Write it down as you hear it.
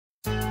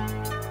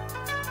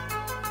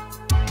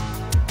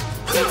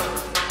Bad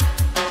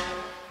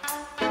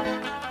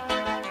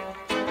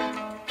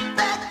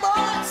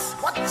boys,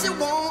 what you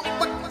want,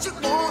 what you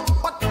want,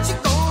 what you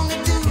gonna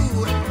do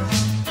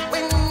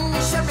when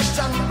Sheriff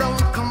John Brown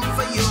come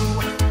for you?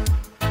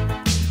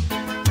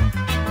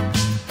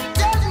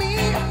 Tell me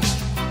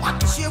what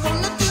you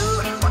wanna do,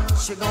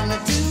 what you gonna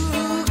do.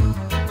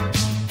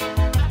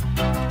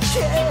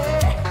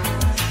 Yeah.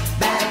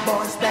 Bad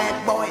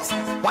boys,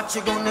 what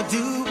you gonna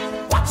do?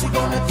 What you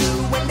gonna do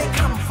when they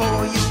come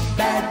for you?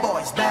 Bad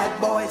boys,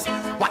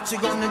 what you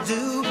gonna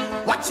do?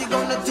 What you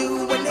gonna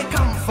do when they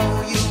come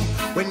for you?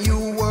 When you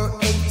were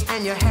 8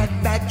 and you had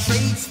bad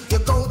traits, you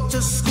go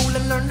to school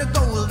and learn the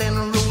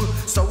golden rule.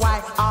 So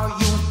why are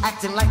you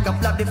acting like a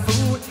bloody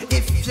fool?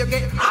 If you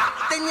get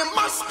hot, then you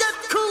must get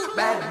cool.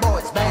 Bad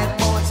boys,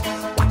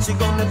 what you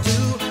gonna do?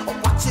 Or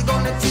what you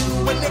gonna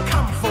do when they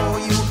come for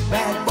you?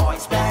 Bad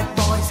boys,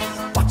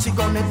 what you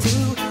gonna do?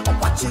 Or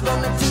what you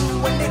gonna do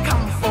when they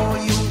come for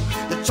you?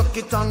 You chuck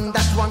it on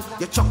that one,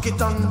 you chuck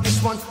it on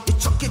this one, you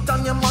chuck it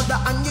on your mother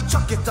and you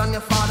chuck it on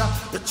your father,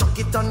 you chuck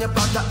it on your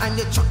brother and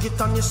you chuck it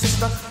on your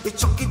sister, you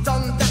chuck it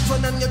on that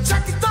one and you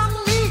chuck it on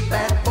me.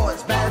 Bad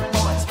boys,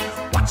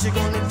 what you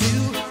gonna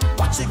do?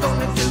 What you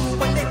gonna do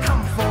when they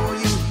come for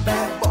you?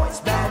 Bad boys,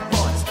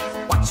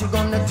 what you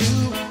gonna do?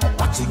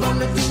 What you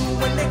gonna do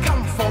when they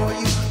come for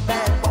you?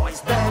 Bad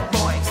boys,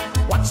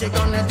 what you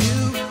gonna do?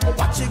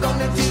 What you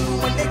gonna do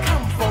when they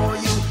come for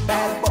you?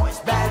 Bad boys,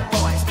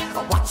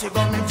 what you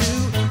gonna do?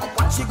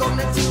 What you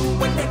gonna do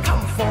when they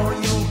come for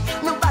you?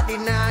 Nobody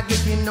now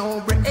give you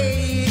no break.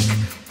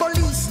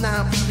 Police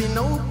now give you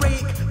no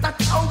break. That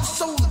old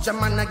soldier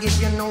man I give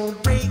you no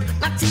break.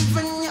 Not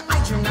even your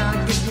eyes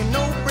now give you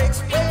no breaks.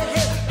 Hey,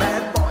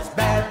 bad boys,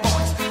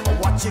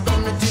 what you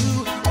gonna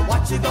do?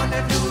 What you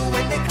gonna do